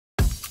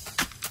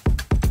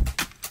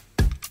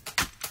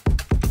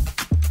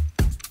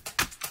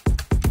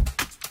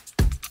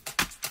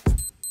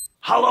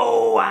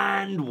Hello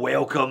and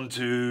welcome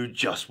to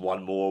Just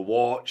One More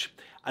Watch,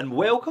 and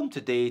welcome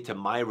today to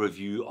my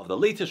review of the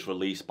latest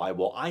release by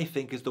what I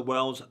think is the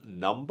world's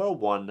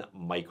 #1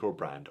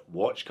 microbrand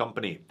watch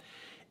company.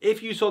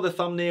 If you saw the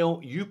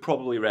thumbnail, you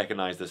probably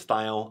recognize the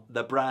style.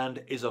 The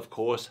brand is of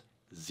course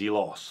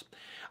Zelos.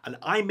 And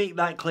I make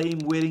that claim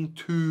wearing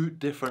two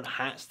different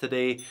hats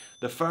today.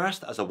 The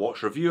first as a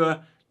watch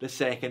reviewer, the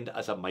second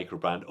as a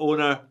microbrand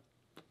owner,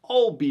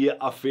 albeit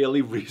a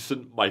fairly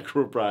recent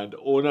microbrand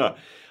owner.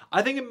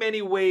 I think in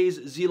many ways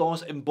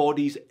Zelos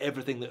embodies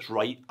everything that's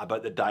right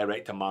about the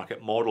direct-to-market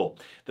model.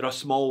 They're a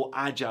small,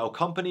 agile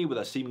company with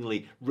a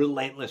seemingly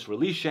relentless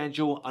release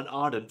schedule, an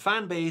ardent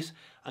fan base,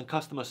 and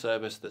customer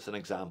service that's an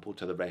example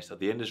to the rest of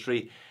the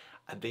industry,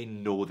 and they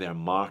know their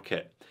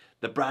market.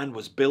 The brand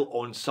was built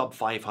on sub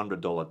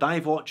 $500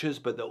 dive watches,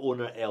 but the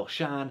owner El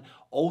Shan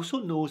also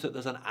knows that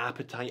there's an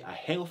appetite, a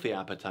healthy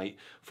appetite,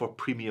 for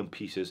premium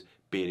pieces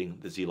bearing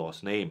the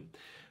Zelos name.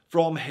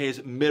 From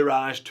his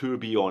Mirage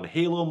Tourbillon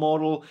Halo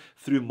model,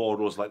 through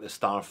models like the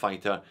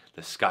Starfighter,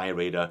 the Sky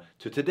Raider,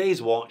 to today's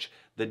watch,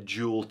 the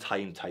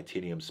dual-time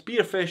titanium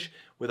Spearfish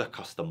with a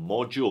custom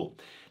module.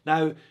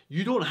 Now,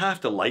 you don't have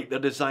to like their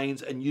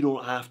designs and you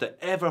don't have to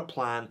ever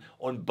plan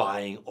on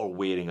buying or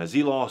wearing a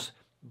Zelos,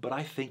 but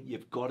I think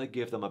you've got to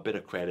give them a bit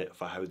of credit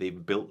for how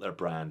they've built their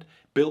brand,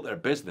 built their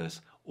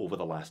business over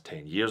the last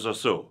 10 years or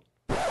so.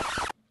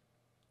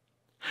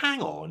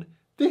 Hang on.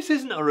 This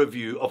isn't a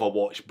review of a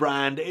watch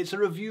brand, it's a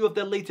review of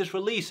their latest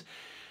release.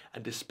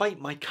 And despite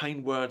my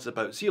kind words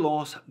about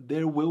Zelos,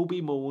 there will be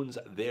moans,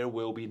 there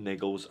will be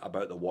niggles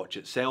about the watch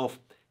itself.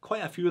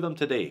 Quite a few of them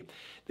today.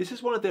 This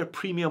is one of their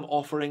premium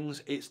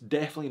offerings, it's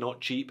definitely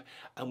not cheap,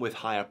 and with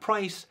higher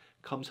price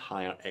comes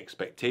higher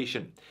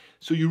expectation.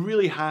 So you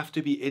really have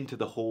to be into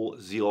the whole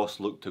Zelos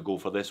look to go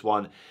for this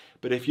one.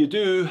 But if you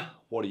do,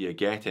 what are you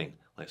getting?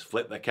 Let's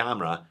flip the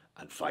camera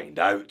and find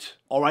out.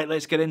 Alright,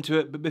 let's get into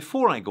it, but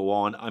before I go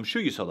on, I'm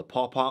sure you saw the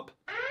pop-up.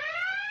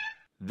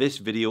 This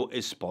video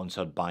is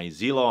sponsored by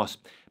Zelos.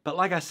 But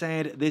like I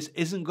said, this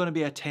isn't going to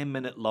be a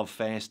 10-minute love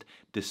fest.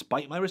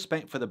 Despite my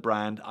respect for the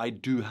brand, I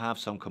do have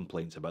some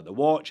complaints about the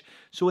watch.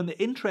 So in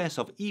the interest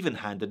of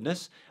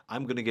even-handedness,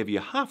 I'm going to give you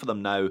half of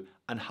them now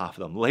and half of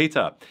them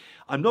later.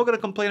 I'm not going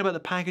to complain about the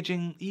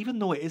packaging, even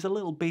though it is a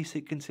little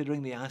basic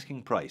considering the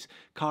asking price.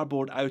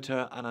 Cardboard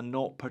outer and a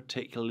not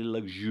particularly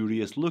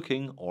luxurious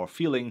looking or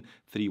feeling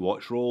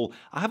 3-watch roll.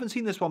 I haven't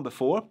seen this one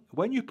before.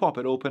 When you pop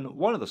it open,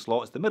 one of the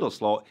slots, the middle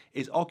slot,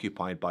 is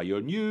occupied by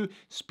your new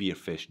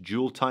Spearfish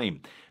Dual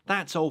Time.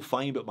 That's all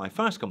fine, but my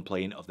first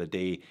complaint of the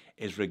day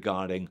is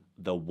regarding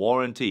the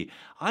warranty.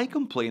 I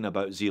complain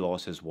about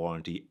Zelos'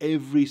 warranty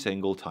every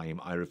single time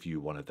I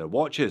review one of their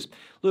watches.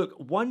 Look,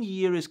 1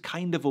 year is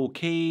kind of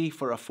okay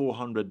for a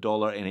 $400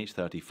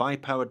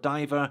 NH35 powered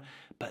diver,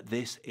 but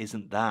this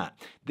isn't that.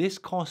 This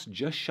costs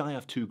just shy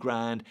of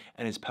 $2,000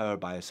 and is powered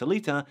by a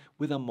Sellita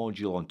with a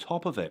module on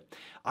top of it.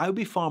 I would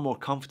be far more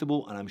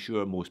comfortable, and I'm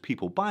sure most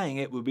people buying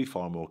it would be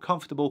far more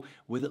comfortable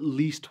with at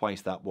least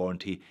twice that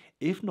warranty,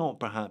 if not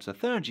perhaps a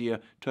third year,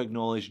 to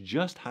acknowledge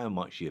just how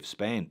much you've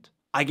spent.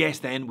 I guess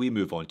then we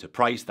move on to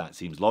price. That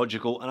seems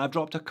logical, and I've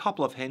dropped a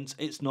couple of hints.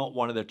 It's not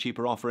one of their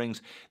cheaper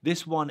offerings.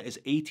 This one is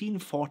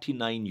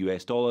 $1849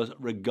 US,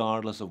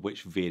 regardless of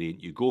which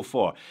variant you go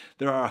for.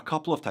 There are a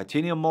couple of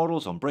titanium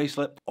models on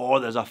bracelet, or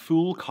there's a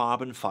full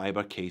carbon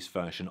fiber case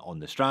version on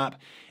the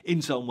strap.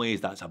 In some ways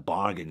that's a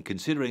bargain,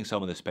 considering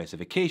some of the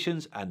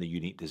specifications and the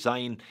unique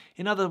design.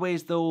 In other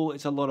ways though,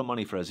 it's a lot of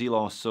money for a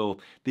Zelos, so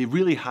they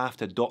really have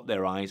to dot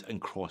their I's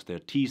and cross their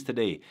T's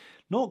today.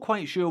 Not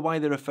quite sure why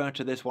they refer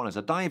to this one as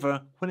a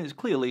diver when it's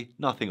clearly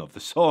nothing of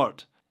the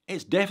sort.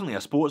 It's definitely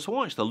a sports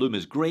watch, the lume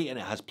is great and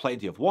it has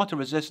plenty of water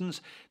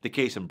resistance. The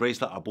case and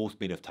bracelet are both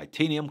made of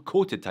titanium,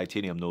 coated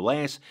titanium no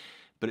less,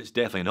 but it's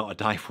definitely not a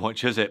dive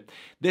watch, is it?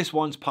 This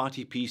one's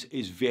party piece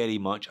is very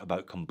much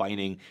about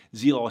combining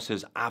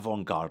Zelos'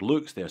 avant-garde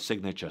looks, their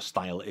signature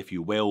style if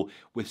you will,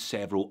 with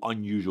several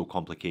unusual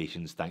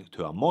complications thanks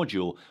to a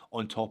module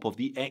on top of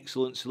the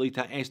excellent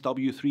Sellita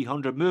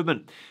SW300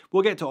 movement.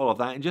 We'll get to all of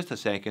that in just a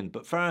second,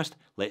 but first,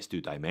 let's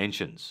do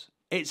dimensions.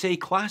 It's a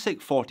classic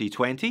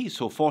 40-20,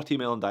 so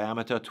 40mm in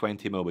diameter,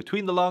 20mm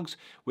between the lugs,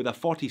 with a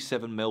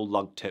 47mm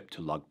lug tip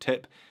to lug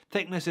tip.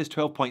 Thickness is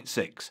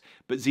 12.6,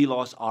 but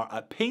Zelos are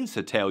at pains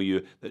to tell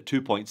you that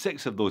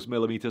 2.6 of those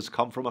millimeters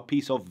come from a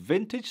piece of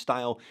vintage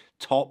style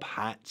top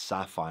hat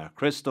sapphire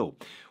crystal.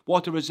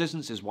 Water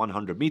resistance is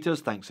 100 meters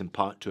thanks in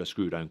part to a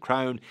screw down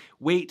crown.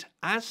 Weight,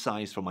 as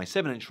sized for my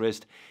 7-inch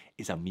wrist,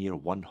 is a mere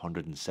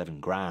 107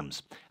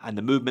 grams. And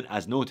the movement,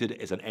 as noted,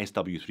 is an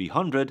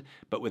SW300,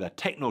 but with a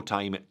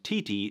Technotime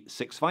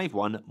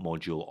TT651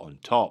 module on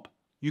top.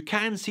 You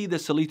can see the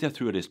Sellita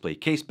through a display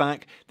case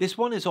back. This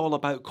one is all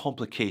about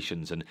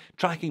complications and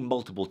tracking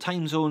multiple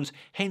time zones,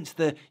 hence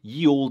the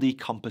ye olde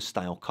compass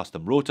style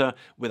custom rotor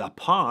with a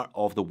part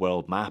of the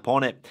world map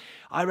on it.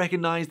 I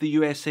recognise the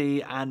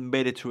USA and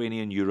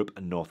Mediterranean, Europe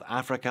and North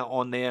Africa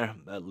on there,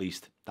 at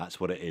least That's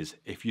what it is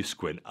if you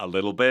squint a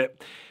little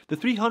bit. The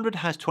 300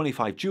 has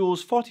 25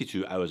 joules,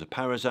 42 hours of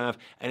power reserve,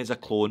 and is a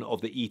clone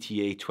of the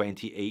ETA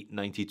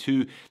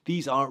 2892.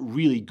 These are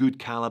really good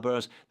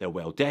calibers, they're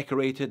well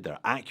decorated, they're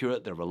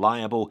accurate, they're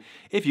reliable.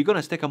 If you're going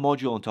to stick a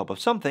module on top of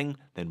something,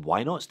 then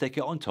why not stick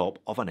it on top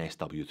of an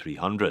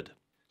SW300?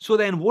 So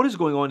then, what is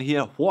going on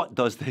here? What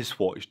does this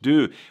watch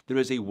do? There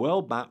is a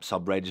world map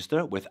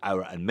sub-register with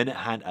hour and minute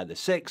hand at the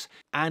 6,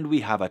 and we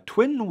have a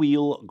twin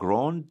wheel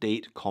grand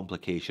date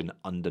complication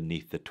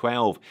underneath the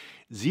 12.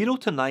 0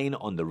 to 9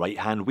 on the right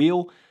hand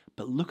wheel,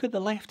 but look at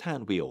the left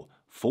hand wheel.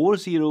 4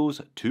 zeros,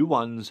 2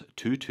 1s,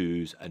 2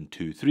 2s and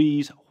 2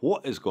 3s.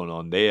 What is going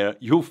on there?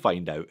 You'll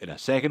find out in a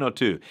second or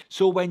two.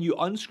 So when you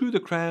unscrew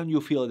the crown,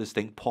 you'll feel a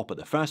distinct pop at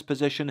the first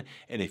position,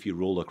 and if you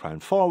roll the crown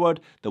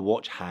forward, the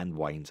watch hand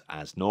winds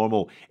as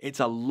normal. It's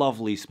a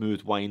lovely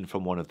smooth wind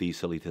from one of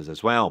these Solitas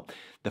as well.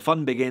 The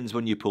fun begins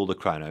when you pull the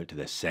crown out to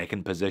the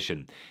second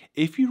position.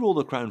 If you roll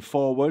the crown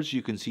forwards,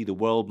 you can see the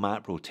world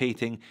map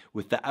rotating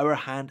with the hour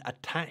hand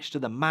attached to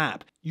the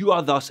map. You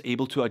are thus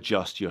able to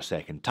adjust your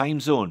second time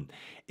zone.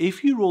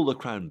 If you roll the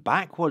crown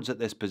backwards at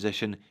this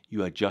position,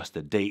 you adjust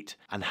the date,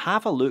 and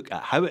have a look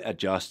at how it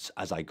adjusts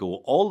as I go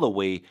all the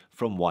way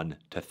from 1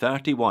 to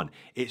 31.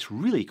 It's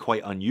really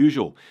quite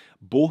unusual.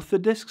 Both the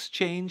discs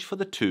change for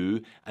the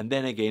 2 and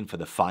then again for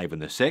the 5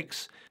 and the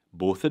 6.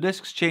 Both the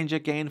discs change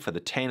again for the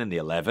 10 and the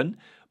 11.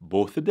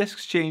 Both the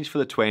discs change for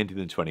the 20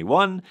 and the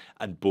 21,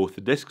 and both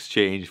the discs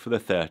change for the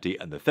 30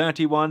 and the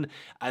 31,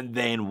 and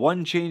then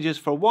one changes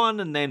for 1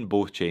 and then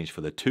both change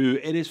for the 2.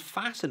 It is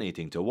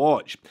fascinating to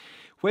watch.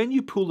 When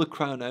you pull the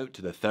crown out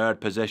to the third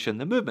position,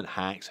 the movement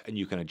hacks and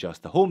you can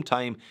adjust the home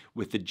time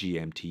with the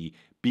GMT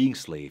being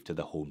slave to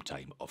the home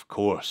time, of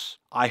course.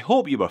 I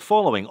hope you were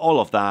following all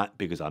of that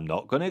because I'm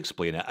not going to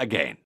explain it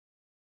again.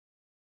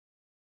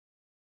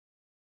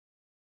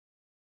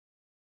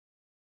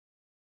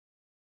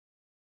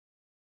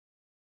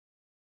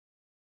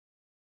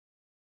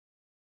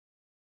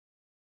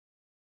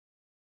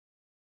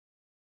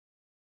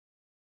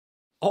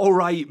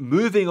 Alright,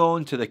 moving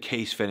on to the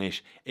case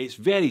finish. It's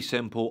very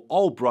simple,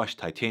 all brushed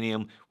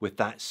titanium with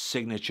that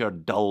signature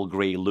dull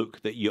grey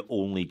look that you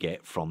only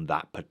get from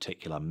that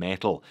particular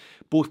metal.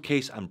 Both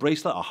case and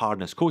bracelet are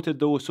hardness coated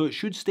though, so it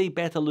should stay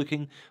better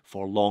looking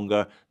for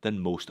longer than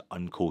most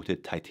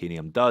uncoated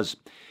titanium does.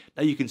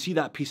 Now you can see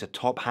that piece of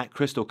top hat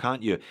crystal,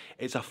 can't you?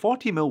 It's a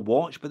 40mm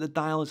watch, but the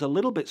dial is a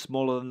little bit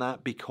smaller than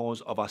that because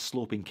of a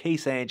sloping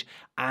case edge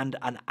and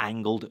an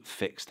angled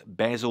fixed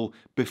bezel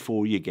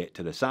before you get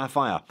to the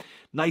sapphire.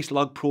 Nice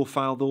lug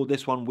profile though,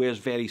 this one wears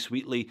very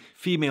sweetly.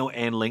 Female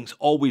end links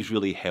always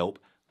really help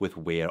with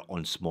wear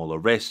on smaller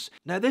wrists.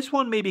 Now this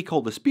one may be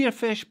called the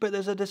Spearfish, but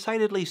there's a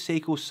decidedly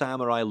Seiko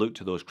Samurai look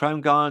to those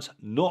crown guards.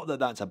 Not that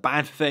that's a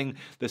bad thing,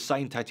 the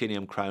signed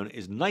titanium crown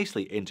is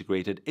nicely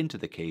integrated into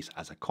the case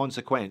as a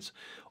consequence.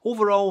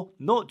 Overall,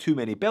 not too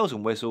many bells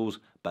and whistles,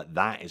 but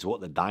that is what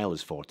the dial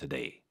is for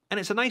today. And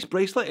it's a nice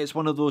bracelet, it's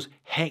one of those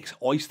hex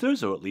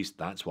oysters, or at least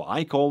that's what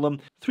I call them.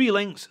 3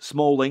 links,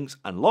 small links,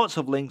 and lots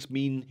of links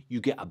mean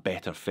you get a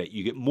better fit,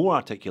 you get more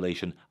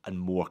articulation and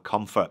more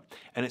comfort.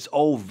 And it's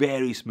all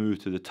very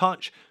smooth to the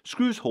touch,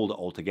 screws hold it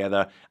all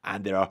together,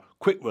 and there are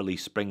quick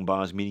release spring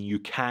bars, meaning you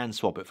can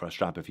swap it for a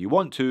strap if you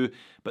want to,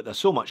 but there's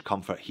so much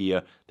comfort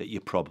here that you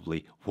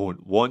probably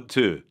won't want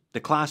to. The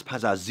clasp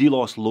has a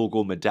Zelos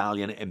logo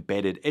medallion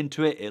embedded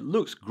into it. It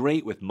looks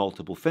great with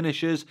multiple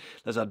finishes.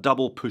 There's a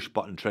double push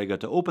button trigger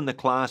to open the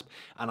clasp,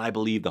 and I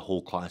believe the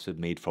whole clasp is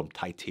made from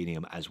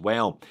titanium as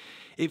well.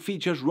 It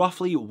features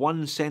roughly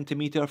 1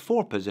 centimeter,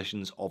 4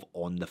 positions of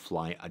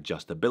on-the-fly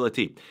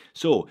adjustability.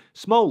 So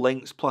small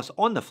links plus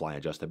on-the-fly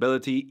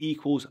adjustability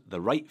equals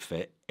the right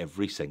fit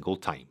every single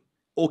time.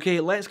 Okay,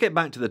 let's get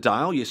back to the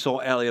dial. You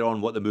saw earlier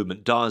on what the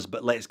movement does,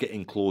 but let's get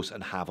in close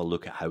and have a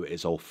look at how it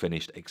is all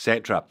finished,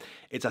 etc.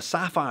 It's a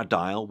sapphire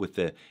dial with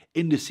the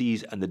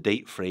indices and the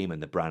date frame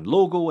and the brand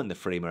logo and the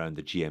frame around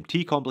the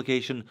GMT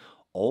complication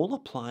all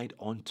applied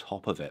on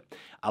top of it,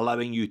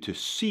 allowing you to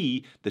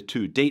see the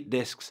 2 date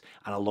discs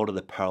and a lot of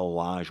the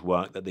perlage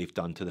work that they've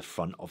done to the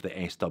front of the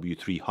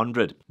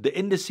SW300. The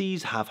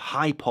indices have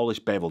high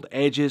polished beveled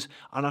edges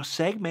and are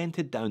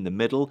segmented down the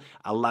middle,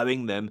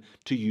 allowing them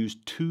to use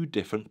 2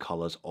 different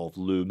colours of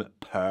lume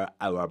per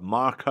hour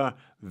marker.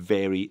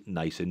 Very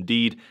nice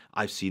indeed.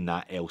 I've seen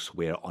that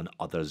elsewhere on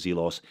other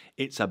Zelos.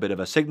 It's a bit of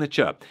a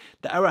signature.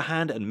 The hour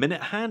hand and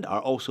minute hand are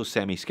also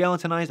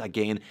semi-skeletonized,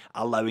 again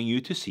allowing you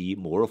to see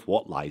more of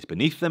what lies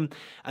beneath them.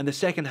 And the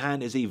second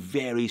hand is a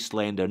very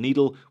slender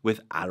needle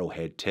with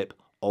arrowhead tip,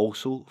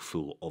 also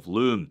full of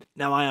lume.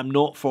 Now I am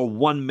not for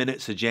 1 minute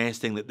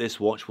suggesting that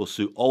this watch will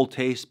suit all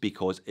tastes,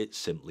 because it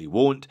simply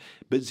won't,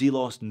 but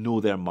Zelos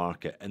know their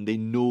market and they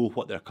know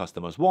what their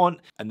customers want,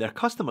 and their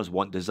customers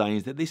want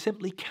designs that they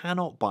simply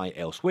cannot buy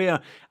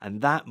elsewhere,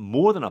 and that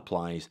more than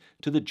applies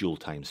to the dual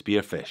time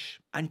Spearfish.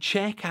 And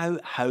check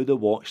out how the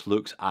watch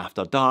looks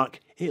after dark.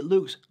 It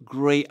looks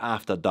great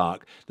after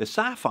dark. The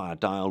sapphire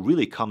dial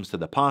really comes to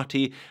the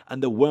party,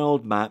 and the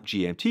world map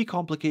GMT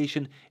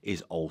complication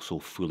is also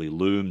fully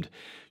lumed.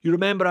 You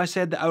remember I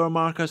said that hour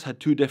markers had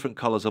two different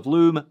colours of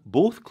lume,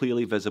 both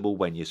clearly visible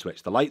when you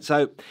switch the lights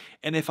out.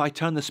 And if I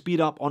turn the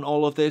speed up on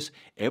all of this,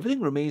 everything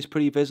remains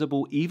pretty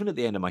visible even at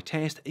the end of my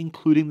test,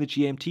 including the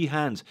GMT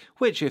hands,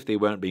 which if they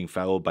weren't being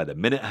followed by the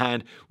minute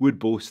hand, would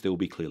both still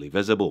be clearly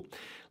visible.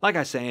 Like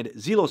I said,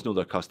 Zelos know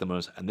their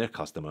customers and their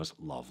customers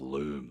love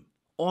lume.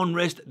 On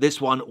wrist,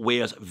 this one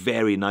wears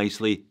very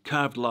nicely,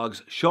 curved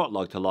lugs, short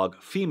lug to lug,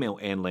 female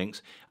end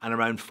links, and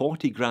around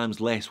 40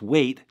 grams less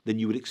weight than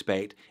you would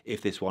expect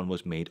if this one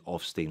was made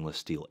of stainless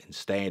steel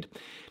instead.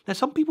 Now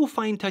some people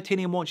find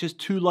titanium watches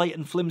too light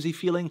and flimsy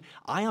feeling.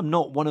 I am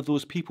not one of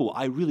those people.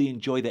 I really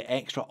enjoy the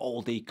extra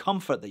all-day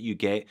comfort that you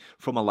get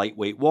from a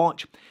lightweight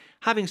watch.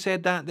 Having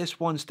said that, this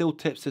one still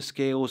tips the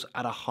scales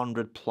at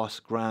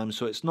 100+ grams,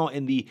 so it's not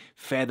in the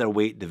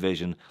featherweight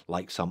division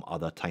like some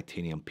other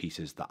titanium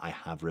pieces that I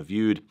have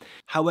reviewed.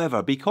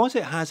 However, because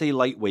it has a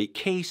lightweight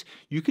case,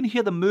 you can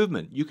hear the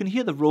movement, you can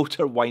hear the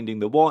rotor winding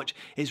the watch.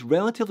 It's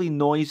relatively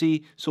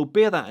noisy, so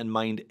bear that in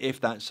mind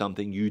if that's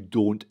something you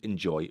don't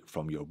enjoy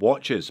from your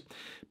watches.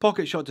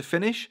 Pocket shot to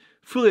finish,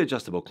 fully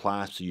adjustable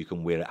clasp so you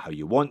can wear it how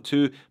you want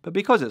to, but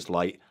because it's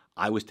light,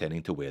 I was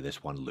tending to wear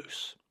this one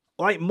loose.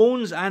 Alright,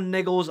 moans and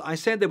niggles, I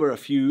said there were a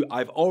few.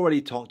 I've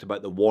already talked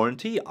about the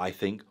warranty. I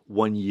think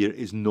 1 year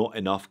is not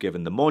enough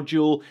given the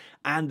module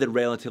and the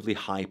relatively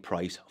high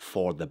price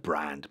for the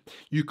brand.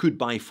 You could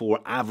buy 4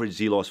 average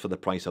Zelos for the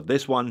price of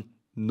this one.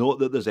 Not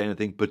that there's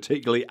anything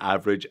particularly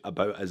average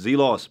about a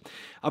Zelos.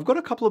 I've got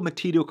a couple of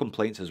material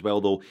complaints as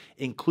well though,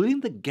 including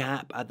the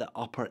gap at the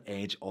upper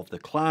edge of the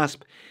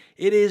clasp.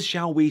 It is,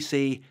 shall we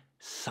say,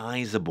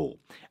 sizable.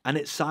 And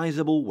it's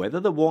sizable whether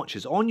the watch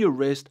is on your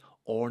wrist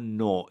or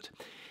not.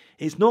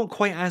 It's not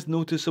quite as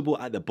noticeable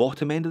at the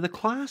bottom end of the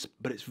clasp,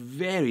 but it's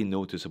very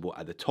noticeable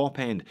at the top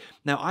end.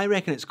 Now I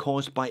reckon it's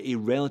caused by a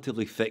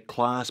relatively thick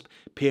clasp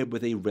paired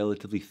with a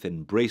relatively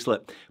thin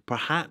bracelet.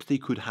 Perhaps they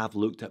could have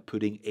looked at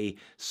putting a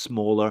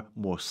smaller,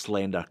 more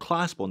slender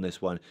clasp on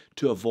this one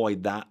to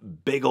avoid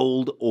that big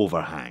old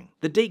overhang.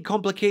 The date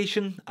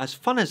complication, as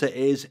fun as it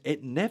is,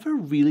 it never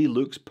really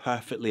looks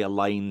perfectly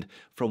aligned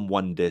from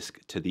one disc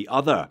to the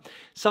other.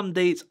 Some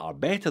dates are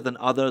better than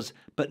others,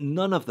 but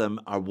none of them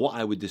are what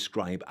I would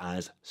describe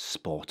as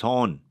spot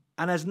on.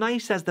 And as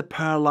nice as the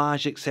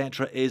perlage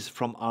etc. is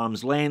from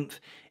arm's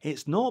length,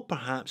 it's not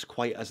perhaps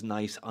quite as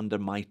nice under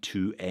my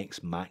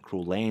 2x macro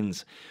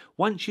lens.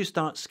 Once you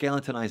start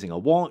skeletonizing a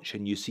watch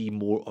and you see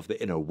more of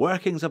the inner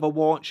workings of a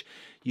watch,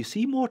 you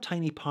see more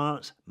tiny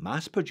parts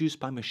mass produced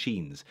by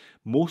machines.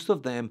 Most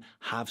of them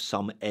have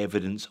some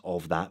evidence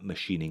of that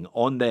machining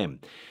on them.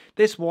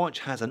 This watch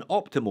has an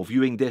optimal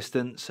viewing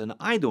distance and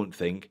I don't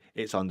think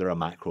it's under a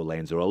macro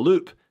lens or a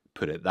loupe,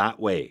 put it that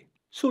way.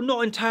 So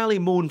not entirely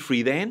moan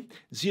free then.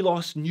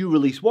 Zelos new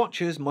release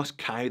watches must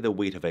carry the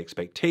weight of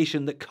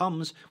expectation that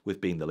comes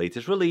with being the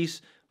latest release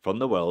from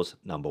the world's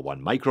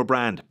 #1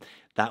 microbrand.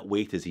 That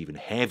weight is even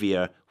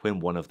heavier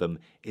when one of them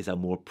is a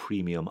more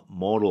premium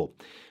model.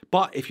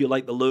 But if you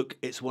like the look,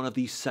 it's one of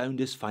the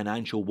soundest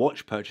financial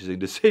watch purchasing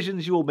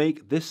decisions you will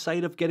make this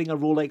side of getting a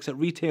Rolex at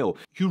retail.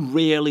 You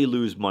rarely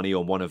lose money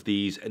on one of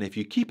these, and if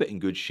you keep it in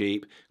good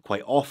shape,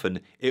 quite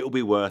often it will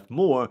be worth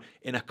more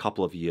in a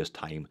couple of years'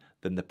 time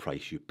than the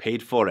price you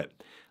paid for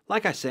it.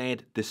 Like I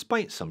said,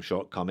 despite some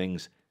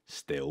shortcomings,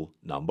 still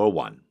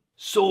 #1.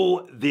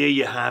 So there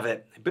you have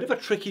it. A bit of a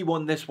tricky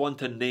one, this one,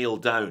 to nail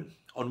down.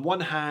 On one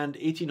hand,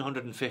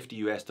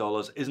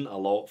 $1,850 isn't a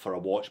lot for a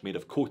watch made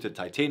of coated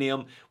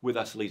titanium with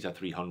a Celita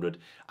 300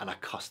 and a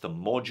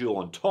custom module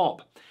on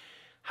top.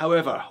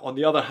 However, on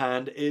the other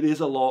hand, it is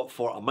a lot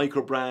for a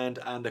microbrand,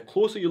 and the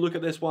closer you look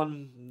at this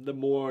one, the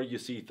more you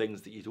see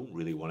things that you don't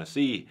really want to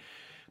see.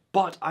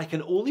 But I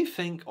can only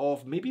think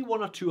of maybe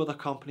 1 or 2 other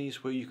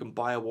companies where you can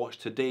buy a watch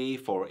today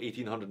for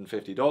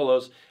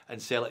 $1,850 and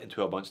sell it in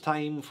 12 months'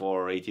 time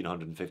for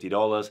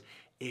 $1,850,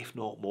 if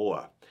not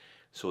more.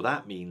 So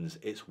that means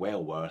it's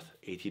well worth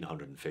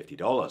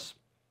 $1,850,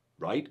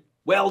 right?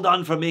 Well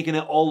done for making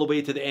it all the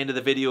way to the end of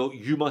the video.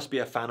 You must be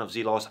a fan of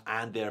Zelos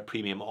and their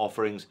premium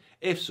offerings.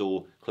 If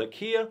so, click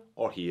here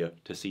or here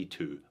to see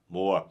 2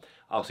 more.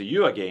 I'll see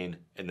you again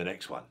in the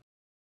next one.